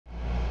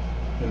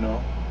You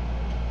know,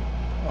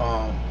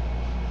 um,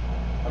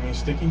 I mean,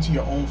 sticking to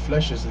your own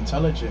flesh is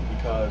intelligent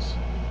because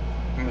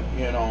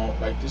you know,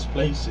 like this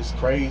place is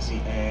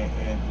crazy,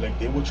 and like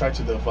they will try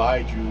to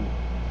divide you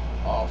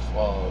off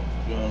of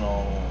your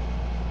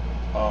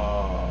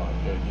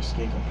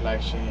skin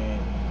complexion,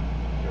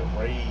 your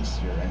race,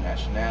 your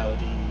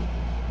nationality,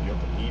 your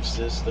belief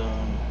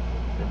system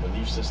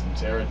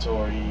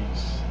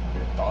territories,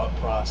 your thought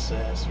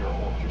process,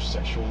 your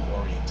sexual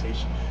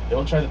orientation.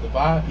 They'll try to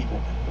divide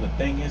people, but the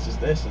thing is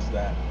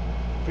that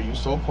for you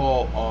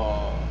so-called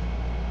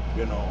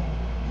you know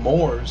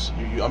Moors,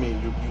 I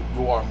mean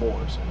you are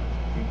Moors,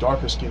 you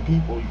darker skinned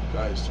people, you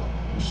guys,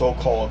 you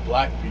so-called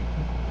black people,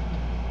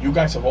 you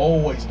guys have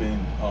always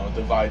been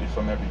divided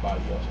from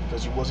everybody else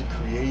because you wasn't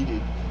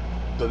created.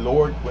 The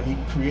Lord, when He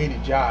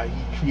created Yah,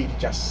 He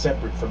created Yah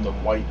separate from the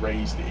white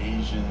race, the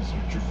Asians,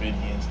 your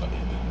Dravidians, the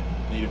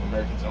Native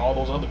Americans, and all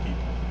those other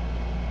people,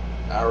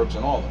 Arabs,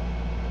 and all of them.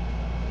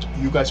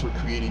 You guys were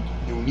created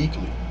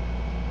uniquely.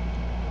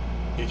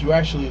 If you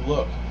actually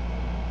look,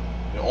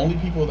 the only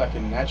people that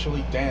can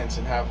naturally dance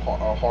and have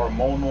a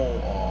hormonal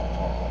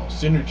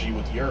synergy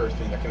with the earth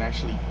and that can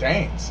actually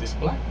dance is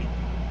black people.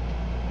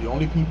 The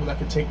only people that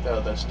can take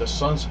the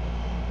sun's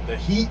the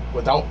heat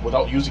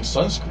without using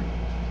sunscreen.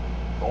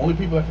 The only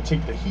people that can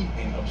take the heat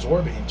and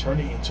absorb it and turn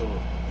it into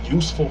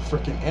useful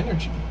freaking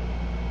energy.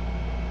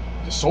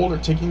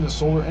 Taking the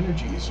solar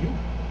energy is you.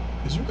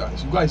 Is you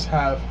guys. You guys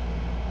have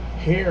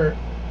hair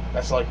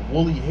that's like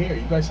woolly hair.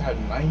 You guys have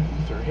 9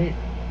 ether hair.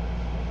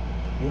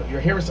 Your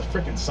hair is a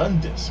freaking sun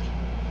disk. Do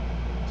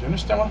you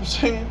understand what I'm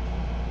saying?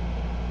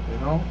 You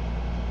know?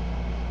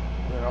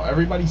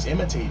 Everybody's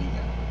imitating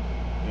it.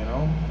 You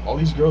know? All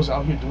these girls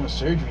out here doing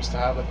surgeries to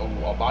have like a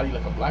body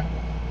like a black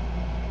woman.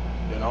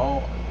 You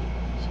know?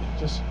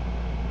 Just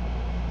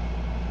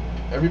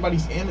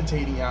everybody's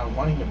imitating you and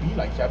wanting to be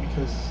like that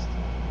because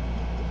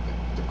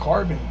the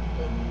carbon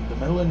and the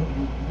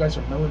you guys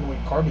are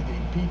melanoid carbon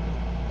dating people,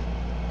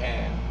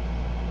 and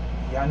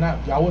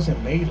y'all wasn't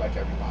made like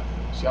everybody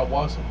else. Y'all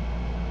wasn't.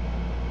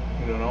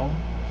 You know,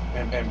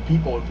 and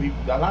people,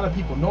 a lot of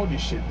people know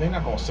this shit. They're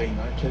not gonna say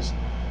nothing because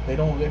they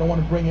don't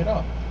want to bring it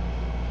up.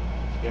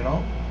 You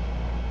know.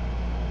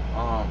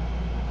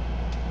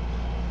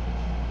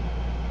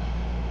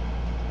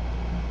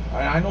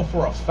 I know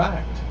for a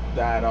fact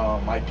that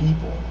my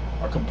people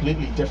are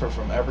completely different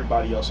from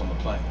everybody else on the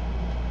planet.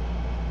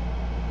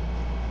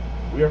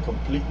 We are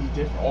completely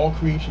different. All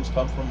creations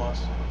come from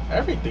us.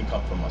 Everything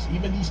comes from us.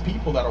 Even these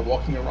people that are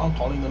walking around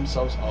calling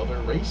themselves other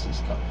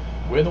races,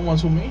 we're the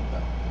ones who made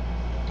them.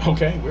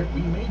 Okay,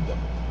 we made them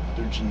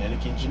through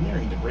genetic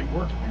engineering, the great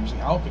work of using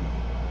alchemy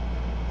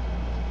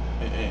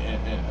and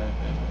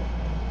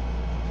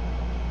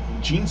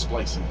gene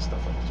splicing and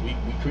stuff like this. We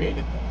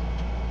created them.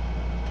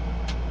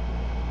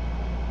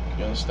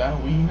 You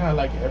understand? We not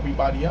like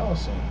everybody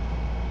else, and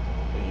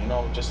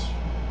just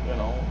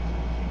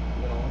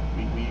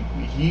we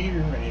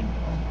here, and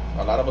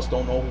a lot of us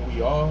don't know who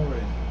we are,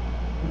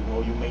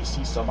 and you may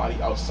see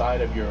somebody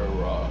outside of your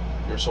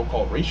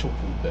so-called racial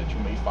group that you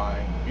may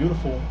find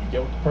beautiful. You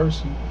get with the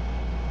person,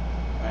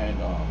 and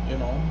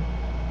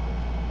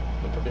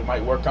it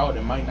might work out,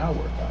 it might not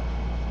work out.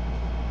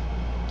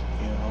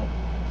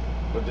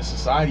 But the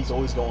society's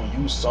always going to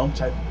use some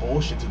type of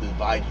bullshit to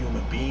divide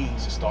human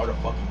beings to start a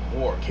fucking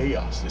war,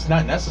 chaos. It's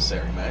not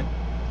necessary, man.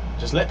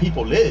 Just let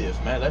people live,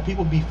 man. Let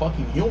people be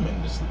fucking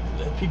human. Just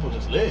let people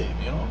just live,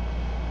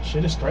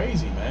 Shit is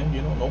crazy, man.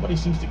 Nobody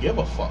seems to give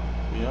a fuck.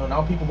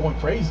 Now people going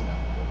crazy now.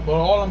 But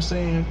all I'm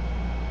saying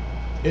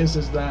is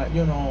that,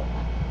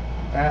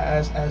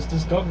 as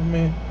this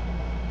government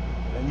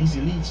and these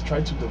elites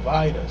try to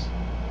divide us,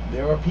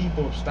 there are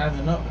people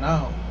standing up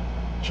now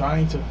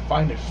trying to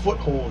find a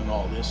foothold in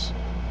all this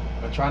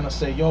and trying to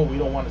say, yo, we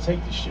don't want to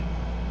take this shit.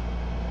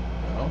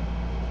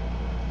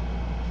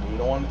 We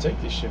don't want to take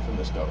this shit from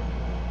this government.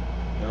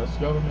 This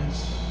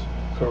government's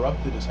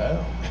corrupted as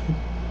hell.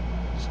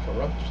 It's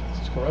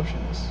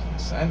corruption is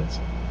insanity.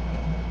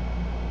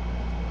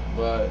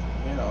 But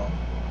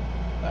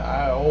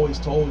I always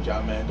told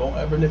y'all, man, don't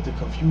ever let the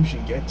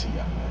confusion get to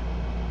y'all, man.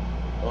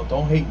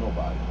 Don't hate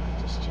nobody,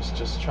 man.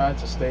 Just try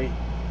to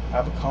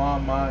have a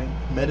calm mind,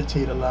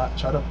 meditate a lot,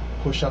 try to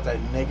push out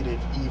that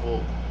negative,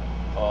 evil,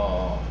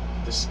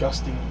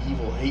 disgusting,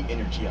 evil, hate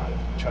energy out of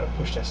you. Try to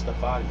push that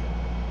stuff out of you.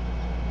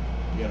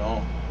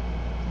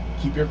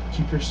 Keep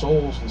your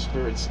souls and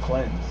spirits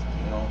cleansed.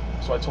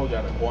 So I told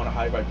y'all to go on a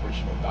high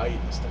vibrational diet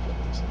and stuff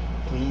like this.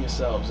 Clean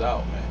yourselves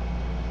out, man.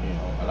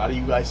 A lot of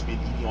you guys been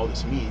eating all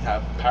this meat,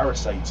 have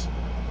parasites,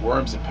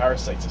 worms and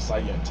parasites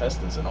inside your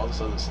intestines and all this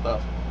other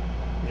stuff.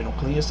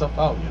 Clean yourself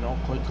out.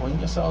 Clean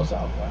yourselves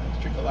out, man.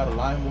 Drink a lot of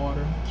lime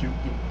water.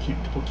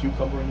 Put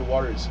cucumber in your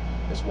water.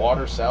 It's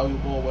water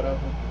soluble or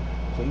whatever.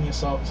 Clean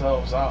yourselves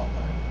out,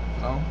 man.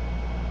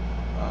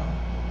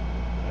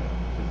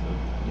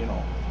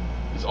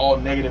 It's all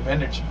negative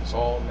energy. It's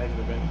all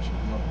negative energy.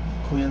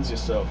 Cleanse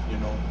yourself.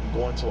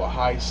 Go into a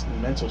high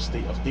mental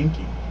state of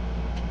thinking,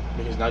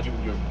 because now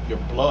your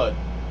blood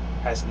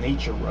has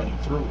nature running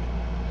through it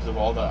because of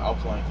all the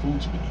alkaline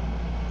foods you've been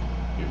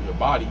eating. Your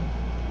body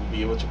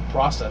be able to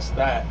process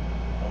that.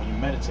 And when you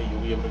meditate,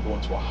 you'll be able to go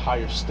into a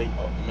higher state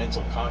of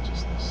mental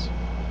consciousness.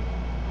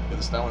 You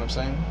understand what I'm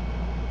saying?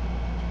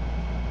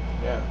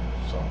 Yeah.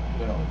 So,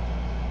 you know,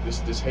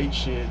 this hate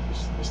shit,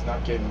 it's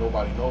not getting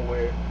nobody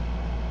nowhere.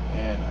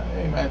 And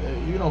hey man,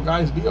 you know,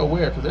 guys, be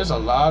aware, because there's a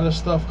lot of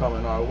stuff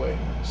coming our way.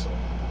 So,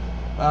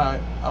 all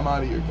right, I'm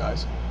out of here,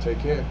 guys. Take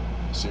care.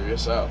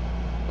 Serious out.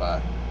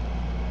 Bye.